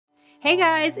Hey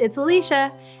guys, it's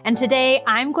Alicia, and today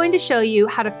I'm going to show you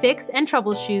how to fix and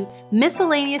troubleshoot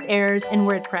miscellaneous errors in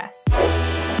WordPress.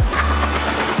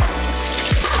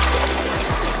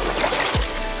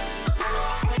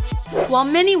 While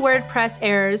many WordPress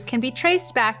errors can be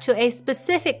traced back to a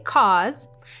specific cause,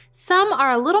 some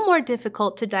are a little more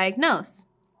difficult to diagnose.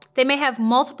 They may have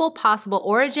multiple possible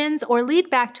origins or lead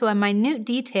back to a minute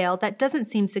detail that doesn't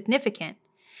seem significant.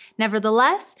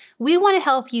 Nevertheless, we want to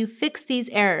help you fix these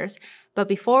errors, but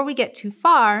before we get too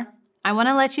far, I want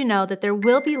to let you know that there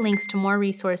will be links to more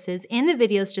resources in the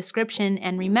video's description,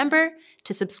 and remember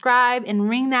to subscribe and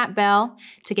ring that bell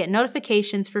to get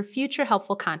notifications for future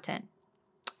helpful content.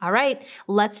 All right,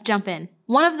 let's jump in.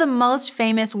 One of the most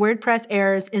famous WordPress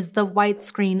errors is the white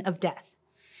screen of death.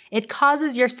 It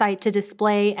causes your site to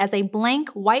display as a blank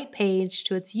white page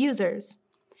to its users.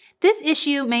 This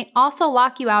issue may also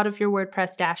lock you out of your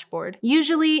WordPress dashboard.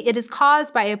 Usually, it is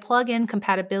caused by a plugin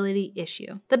compatibility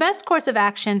issue. The best course of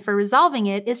action for resolving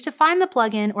it is to find the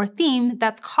plugin or theme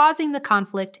that's causing the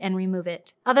conflict and remove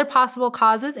it. Other possible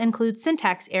causes include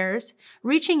syntax errors,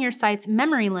 reaching your site's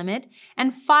memory limit,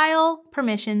 and file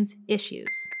permissions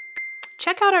issues.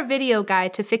 Check out our video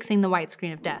guide to fixing the white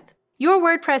screen of death. Your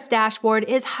WordPress dashboard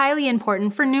is highly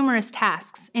important for numerous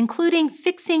tasks, including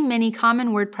fixing many common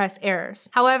WordPress errors.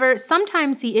 However,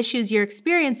 sometimes the issues you're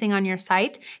experiencing on your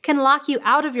site can lock you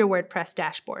out of your WordPress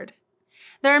dashboard.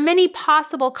 There are many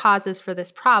possible causes for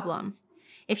this problem.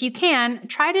 If you can,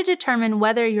 try to determine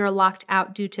whether you're locked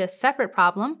out due to a separate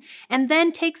problem, and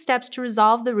then take steps to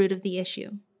resolve the root of the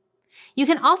issue. You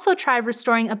can also try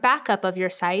restoring a backup of your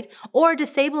site or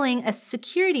disabling a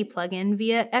security plugin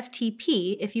via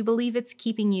SFTP if you believe it's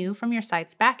keeping you from your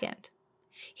site's backend.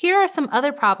 Here are some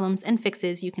other problems and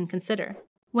fixes you can consider.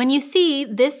 When you see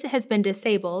this has been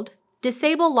disabled,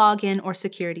 disable login or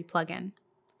security plugin.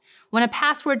 When a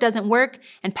password doesn't work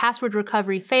and password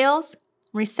recovery fails,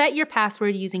 reset your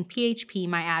password using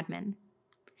phpMyAdmin.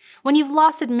 When you've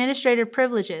lost administrative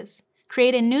privileges,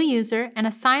 create a new user and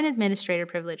assign administrator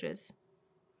privileges.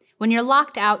 When you're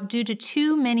locked out due to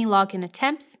too many login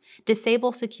attempts,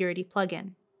 disable security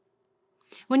plugin.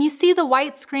 When you see the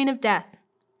white screen of death,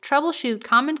 troubleshoot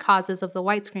common causes of the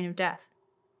white screen of death.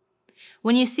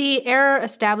 When you see error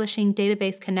establishing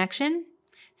database connection,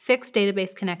 fix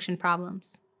database connection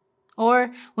problems.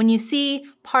 Or when you see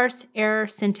parse error,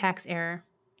 syntax error,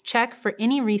 check for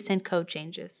any recent code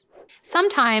changes.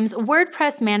 Sometimes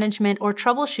WordPress management or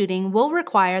troubleshooting will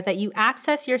require that you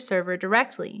access your server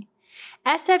directly.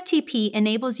 SFTP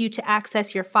enables you to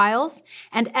access your files,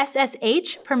 and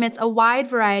SSH permits a wide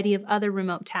variety of other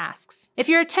remote tasks. If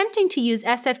you're attempting to use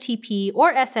SFTP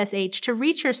or SSH to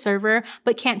reach your server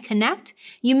but can't connect,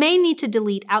 you may need to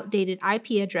delete outdated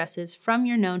IP addresses from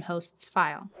your known hosts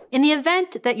file. In the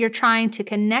event that you're trying to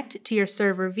connect to your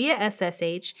server via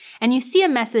SSH and you see a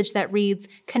message that reads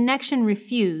 "Connection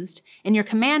Refused" in your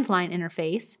command line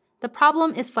interface, the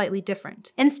problem is slightly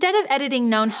different. Instead of editing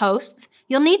known hosts,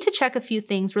 you'll need to check a few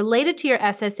things related to your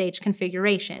SSH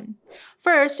configuration.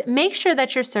 First, make sure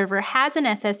that your server has an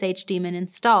SSH daemon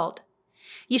installed.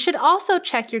 You should also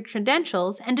check your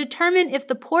credentials and determine if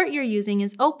the port you're using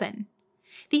is open.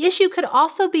 The issue could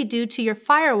also be due to your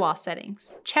firewall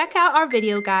settings. Check out our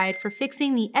video guide for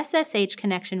fixing the SSH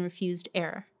Connection Refused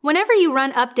error. Whenever you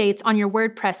run updates on your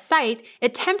WordPress site,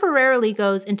 it temporarily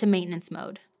goes into maintenance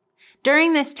mode.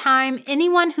 During this time,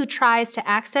 anyone who tries to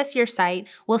access your site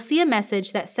will see a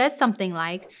message that says something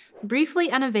like,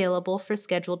 "Briefly unavailable for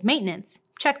scheduled maintenance.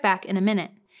 Check back in a minute."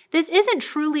 This isn't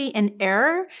truly an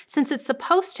error since it's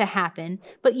supposed to happen,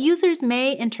 but users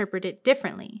may interpret it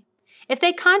differently. If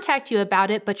they contact you about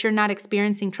it but you're not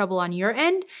experiencing trouble on your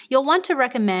end, you'll want to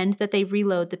recommend that they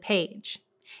reload the page.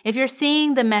 If you're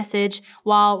seeing the message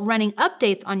while running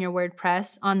updates on your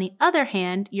WordPress, on the other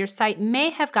hand, your site may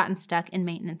have gotten stuck in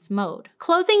maintenance mode.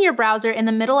 Closing your browser in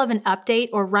the middle of an update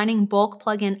or running bulk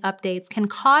plugin updates can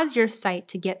cause your site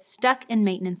to get stuck in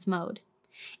maintenance mode.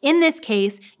 In this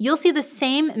case, you'll see the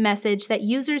same message that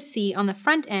users see on the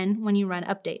front end when you run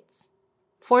updates.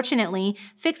 Fortunately,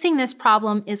 fixing this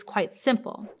problem is quite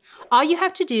simple. All you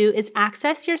have to do is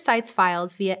access your site's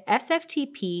files via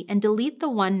SFTP and delete the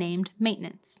one named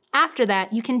maintenance. After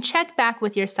that, you can check back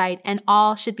with your site and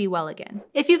all should be well again.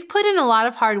 If you've put in a lot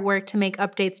of hard work to make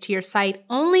updates to your site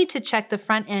only to check the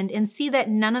front end and see that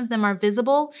none of them are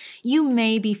visible, you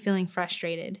may be feeling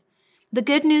frustrated. The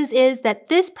good news is that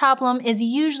this problem is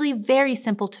usually very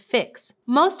simple to fix.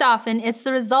 Most often, it's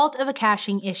the result of a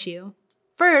caching issue.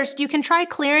 First, you can try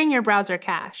clearing your browser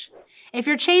cache. If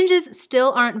your changes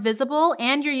still aren't visible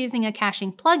and you're using a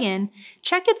caching plugin,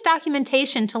 check its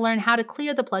documentation to learn how to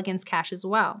clear the plugin's cache as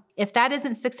well. If that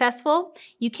isn't successful,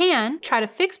 you can try to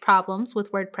fix problems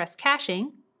with WordPress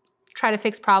caching, try to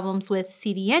fix problems with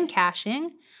CDN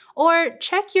caching, or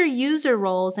check your user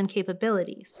roles and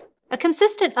capabilities. A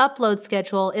consistent upload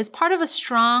schedule is part of a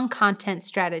strong content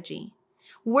strategy.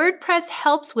 WordPress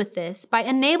helps with this by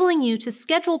enabling you to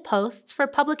schedule posts for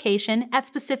publication at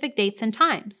specific dates and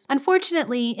times.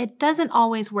 Unfortunately, it doesn't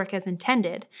always work as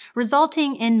intended,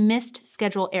 resulting in missed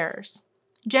schedule errors.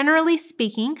 Generally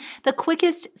speaking, the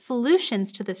quickest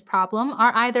solutions to this problem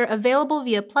are either available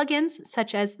via plugins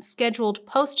such as Scheduled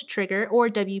Post Trigger or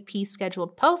WP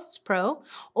Scheduled Posts Pro,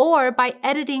 or by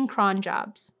editing cron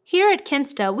jobs. Here at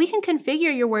Kinsta, we can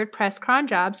configure your WordPress cron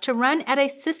jobs to run at a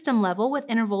system level with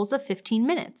intervals of 15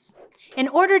 minutes. In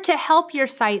order to help your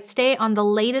site stay on the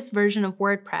latest version of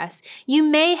WordPress, you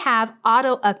may have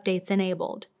auto updates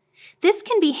enabled. This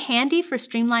can be handy for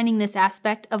streamlining this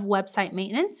aspect of website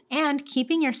maintenance and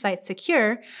keeping your site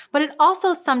secure, but it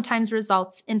also sometimes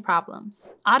results in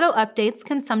problems. Auto updates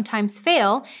can sometimes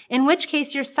fail, in which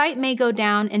case your site may go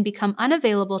down and become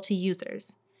unavailable to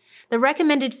users. The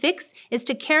recommended fix is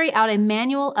to carry out a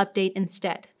manual update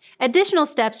instead. Additional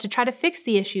steps to try to fix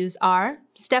the issues are: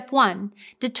 Step 1.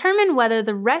 Determine whether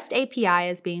the REST API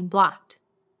is being blocked.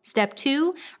 Step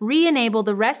 2. Re-enable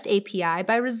the REST API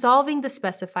by resolving the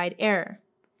specified error.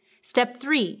 Step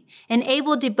 3.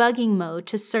 Enable debugging mode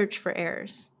to search for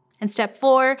errors. And Step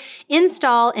 4.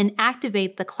 Install and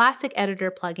activate the Classic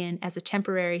Editor plugin as a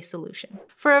temporary solution.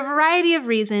 For a variety of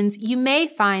reasons, you may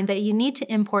find that you need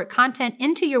to import content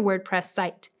into your WordPress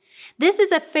site. This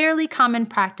is a fairly common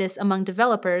practice among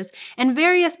developers, and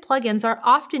various plugins are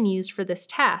often used for this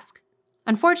task.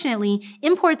 Unfortunately,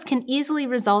 imports can easily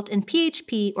result in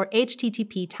PHP or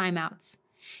HTTP timeouts.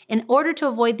 In order to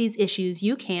avoid these issues,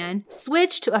 you can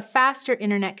switch to a faster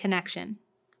internet connection,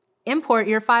 import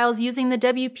your files using the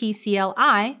WP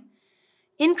CLI,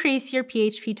 increase your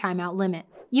PHP timeout limit.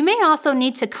 You may also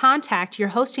need to contact your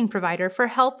hosting provider for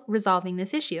help resolving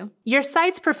this issue. Your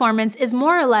site's performance is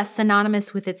more or less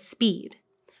synonymous with its speed.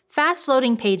 Fast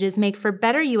loading pages make for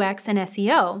better UX and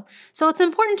SEO, so it's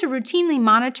important to routinely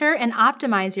monitor and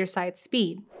optimize your site's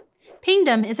speed.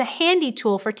 Pingdom is a handy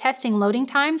tool for testing loading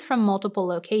times from multiple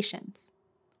locations.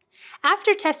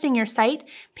 After testing your site,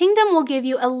 Pingdom will give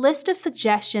you a list of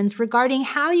suggestions regarding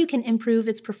how you can improve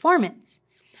its performance.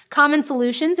 Common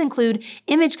solutions include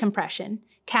image compression,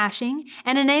 caching,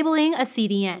 and enabling a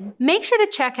CDN. Make sure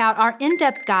to check out our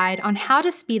in-depth guide on how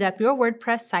to speed up your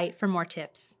WordPress site for more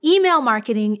tips. Email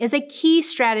marketing is a key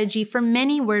strategy for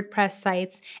many WordPress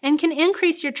sites and can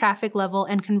increase your traffic level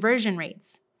and conversion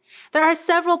rates. There are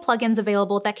several plugins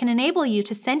available that can enable you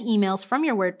to send emails from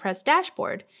your WordPress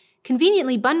dashboard,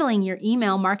 conveniently bundling your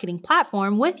email marketing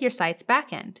platform with your site's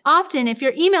backend. Often, if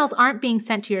your emails aren't being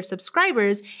sent to your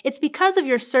subscribers, it's because of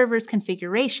your server's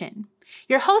configuration.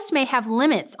 Your host may have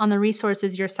limits on the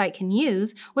resources your site can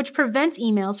use, which prevents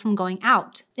emails from going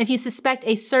out. If you suspect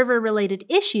a server-related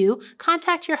issue,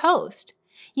 contact your host.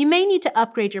 You may need to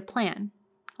upgrade your plan.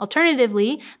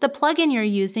 Alternatively, the plugin you're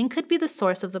using could be the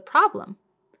source of the problem.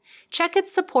 Check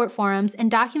its support forums and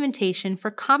documentation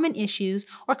for common issues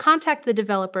or contact the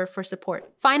developer for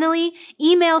support. Finally,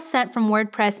 emails sent from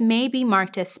WordPress may be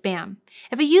marked as spam.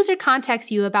 If a user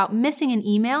contacts you about missing an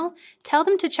email, tell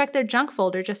them to check their junk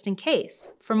folder just in case.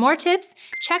 For more tips,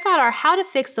 check out our How to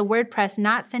Fix the WordPress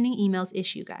Not Sending Emails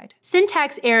issue guide.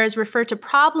 Syntax errors refer to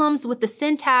problems with the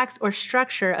syntax or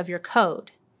structure of your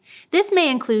code. This may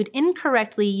include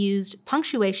incorrectly used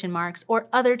punctuation marks or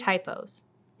other typos.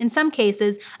 In some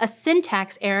cases, a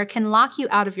syntax error can lock you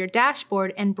out of your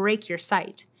dashboard and break your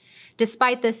site.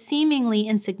 Despite the seemingly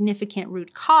insignificant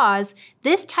root cause,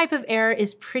 this type of error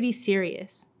is pretty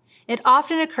serious. It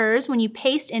often occurs when you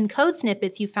paste in code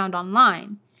snippets you found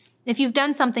online. If you've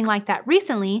done something like that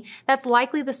recently, that's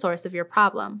likely the source of your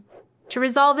problem. To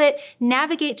resolve it,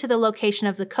 navigate to the location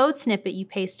of the code snippet you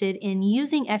pasted in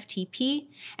using FTP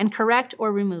and correct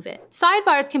or remove it.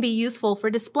 Sidebars can be useful for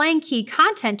displaying key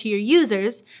content to your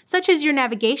users, such as your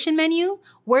navigation menu,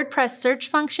 WordPress search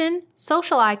function,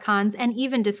 social icons, and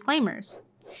even disclaimers.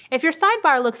 If your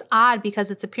sidebar looks odd because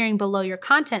it's appearing below your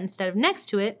content instead of next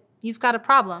to it, you've got a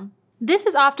problem. This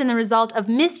is often the result of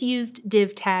misused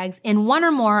div tags in one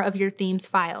or more of your theme's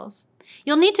files.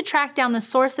 You'll need to track down the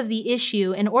source of the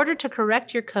issue in order to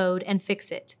correct your code and fix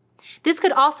it. This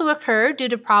could also occur due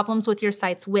to problems with your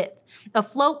site's width, a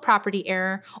float property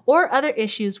error, or other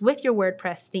issues with your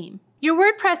WordPress theme. Your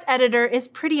WordPress editor is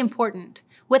pretty important.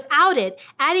 Without it,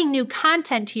 adding new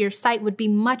content to your site would be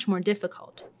much more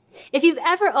difficult. If you've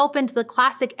ever opened the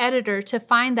classic editor to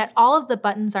find that all of the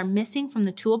buttons are missing from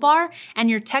the toolbar and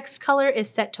your text color is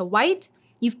set to white,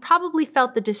 you've probably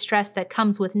felt the distress that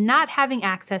comes with not having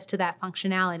access to that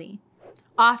functionality.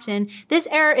 Often, this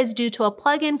error is due to a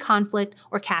plugin conflict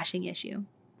or caching issue.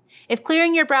 If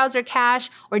clearing your browser cache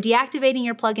or deactivating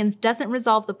your plugins doesn't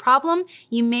resolve the problem,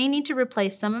 you may need to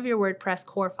replace some of your WordPress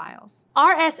core files.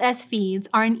 RSS feeds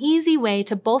are an easy way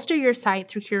to bolster your site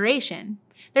through curation.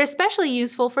 They're especially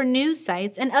useful for news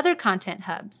sites and other content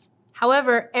hubs.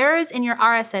 However, errors in your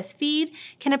RSS feed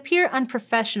can appear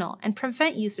unprofessional and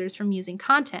prevent users from using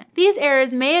content. These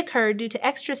errors may occur due to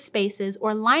extra spaces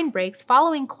or line breaks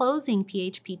following closing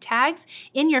PHP tags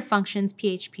in your function's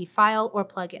PHP file or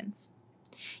plugins.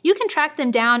 You can track them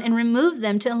down and remove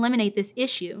them to eliminate this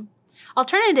issue.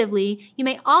 Alternatively, you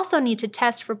may also need to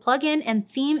test for plugin and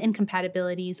theme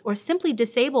incompatibilities or simply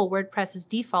disable WordPress's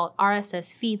default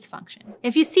RSS feeds function.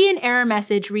 If you see an error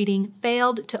message reading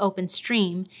 "failed to open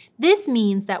stream," this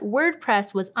means that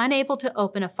WordPress was unable to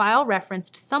open a file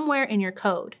referenced somewhere in your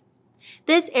code.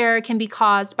 This error can be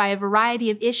caused by a variety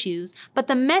of issues, but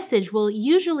the message will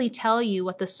usually tell you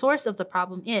what the source of the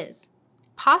problem is.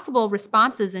 Possible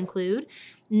responses include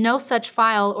 "no such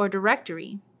file or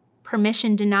directory,"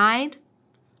 "permission denied,"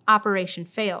 "operation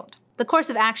failed." The course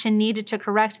of action needed to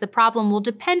correct the problem will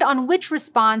depend on which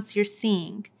response you're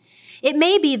seeing. It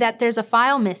may be that there's a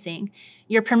file missing,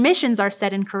 your permissions are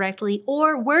set incorrectly,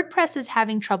 or WordPress is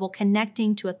having trouble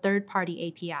connecting to a third-party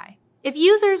API. If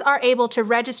users are able to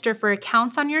register for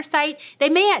accounts on your site, they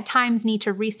may at times need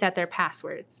to reset their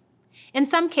passwords. In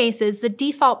some cases, the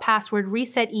default password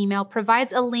reset email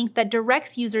provides a link that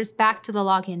directs users back to the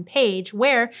login page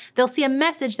where they'll see a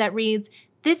message that reads,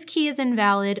 "This key is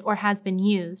invalid or has been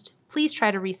used. Please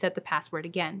try to reset the password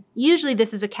again." Usually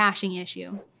this is a caching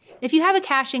issue. If you have a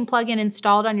caching plugin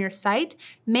installed on your site,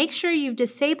 make sure you've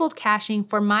disabled caching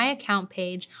for My Account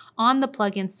page on the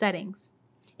plugin settings.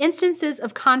 Instances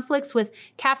of conflicts with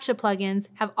CAPTCHA plugins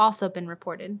have also been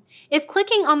reported. If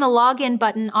clicking on the login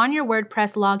button on your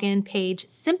WordPress login page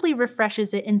simply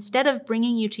refreshes it instead of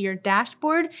bringing you to your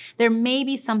dashboard, there may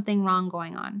be something wrong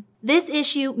going on. This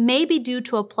issue may be due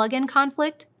to a plugin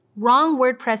conflict, wrong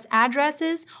WordPress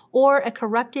addresses, or a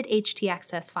corrupted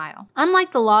htaccess file.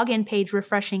 Unlike the login page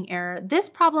refreshing error,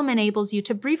 this problem enables you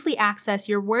to briefly access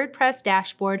your WordPress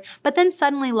dashboard, but then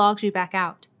suddenly logs you back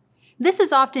out. This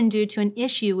is often due to an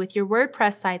issue with your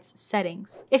WordPress site's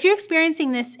settings. If you're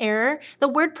experiencing this error, the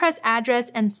WordPress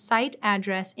address and site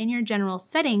address in your general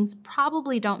settings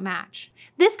probably don't match.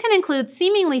 This can include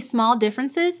seemingly small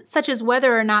differences, such as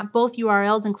whether or not both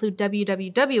URLs include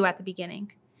www at the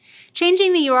beginning.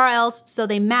 Changing the URLs so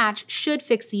they match should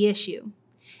fix the issue.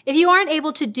 If you aren't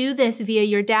able to do this via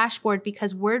your dashboard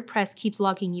because WordPress keeps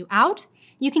logging you out,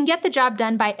 you can get the job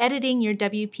done by editing your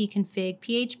wp-config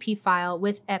PHP file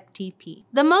with SFTP.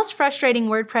 The most frustrating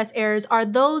WordPress errors are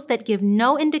those that give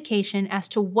no indication as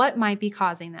to what might be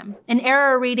causing them. An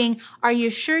error reading, "Are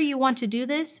you sure you want to do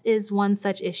this?" is one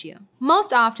such issue.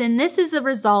 Most often, this is a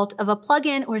result of a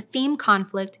plugin or theme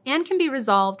conflict and can be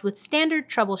resolved with standard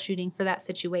troubleshooting for that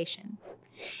situation.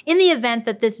 In the event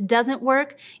that this doesn't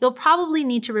work, you'll probably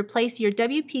need to replace your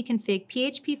wp-config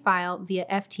PHP file via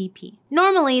FTP.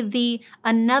 Normally, the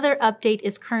 "another update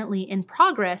is currently in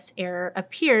progress" error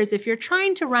appears if you're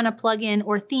trying to run a plugin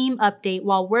or theme update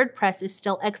while WordPress is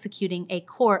still executing a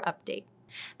core update.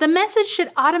 The message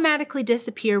should automatically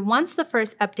disappear once the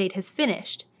first update has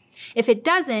finished. If it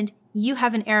doesn't, you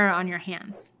have an error on your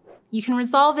hands. You can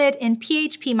resolve it in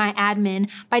phpMyAdmin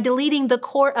by deleting the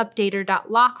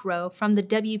coreupdater.lock row from the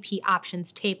WP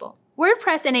options table.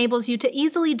 WordPress enables you to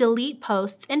easily delete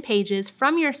posts and pages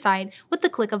from your site with the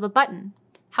click of a button.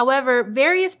 However,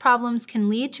 various problems can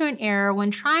lead to an error when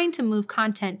trying to move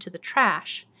content to the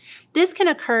trash. This can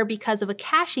occur because of a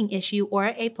caching issue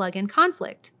or a plugin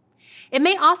conflict. It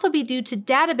may also be due to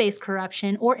database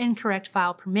corruption or incorrect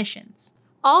file permissions.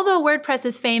 Although WordPress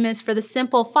is famous for the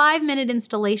simple 5-minute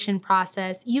installation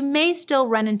process, you may still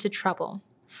run into trouble.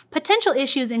 Potential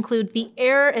issues include the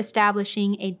error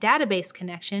establishing a database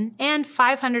connection and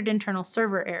 500 internal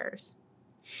server errors.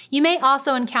 You may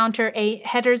also encounter a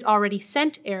 "headers already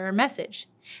sent" error message.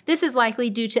 This is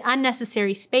likely due to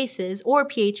unnecessary spaces or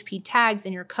PHP tags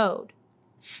in your code.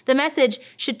 The message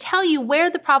should tell you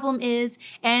where the problem is,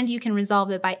 and you can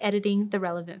resolve it by editing the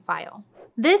relevant file.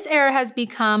 This error has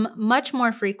become much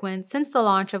more frequent since the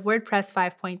launch of WordPress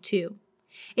 5.2.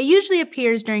 It usually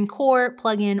appears during core,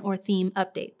 plugin, or theme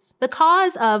updates. The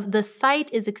cause of "the site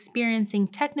is experiencing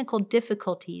technical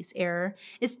difficulties" error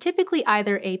is typically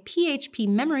either a PHP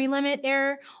memory limit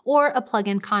error or a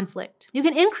plugin conflict. You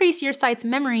can increase your site's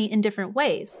memory in different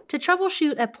ways. To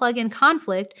troubleshoot a plugin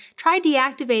conflict, try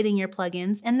deactivating your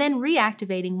plugins and then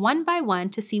reactivating one by one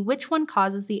to see which one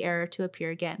causes the error to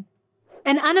appear again.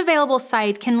 An unavailable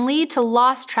site can lead to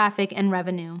lost traffic and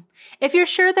revenue. If you're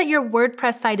sure that your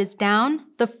WordPress site is down,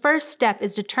 the first step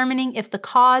is determining if the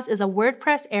cause is a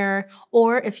WordPress error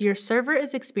or if your server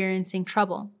is experiencing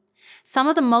trouble. Some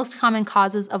of the most common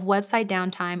causes of website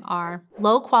downtime are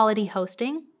low quality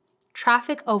hosting,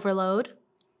 traffic overload,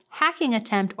 hacking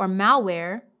attempt or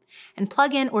malware, and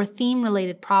plugin or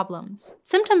theme-related problems.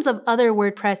 Symptoms of other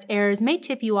WordPress errors may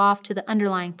tip you off to the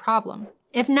underlying problem.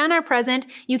 If none are present,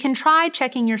 you can try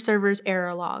checking your server's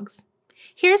error logs.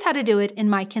 Here's how to do it in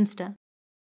MyKinsta.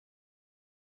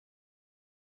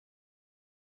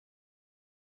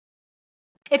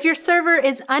 If your server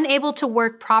is unable to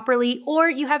work properly or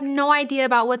you have no idea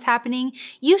about what's happening,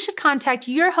 you should contact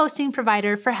your hosting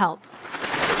provider for help.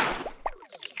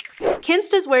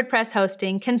 Kinsta's WordPress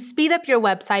hosting can speed up your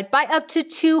website by up to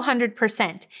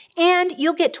 200%, and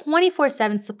you'll get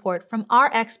 24/7 support from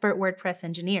our expert WordPress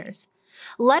engineers.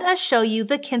 Let us show you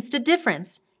the Kinsta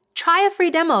difference. Try a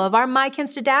free demo of our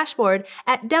MyKinsta dashboard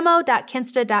at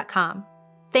demo.kinsta.com.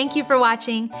 Thank you for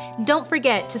watching. Don't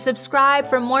forget to subscribe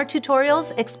for more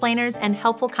tutorials, explainers, and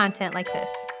helpful content like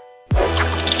this.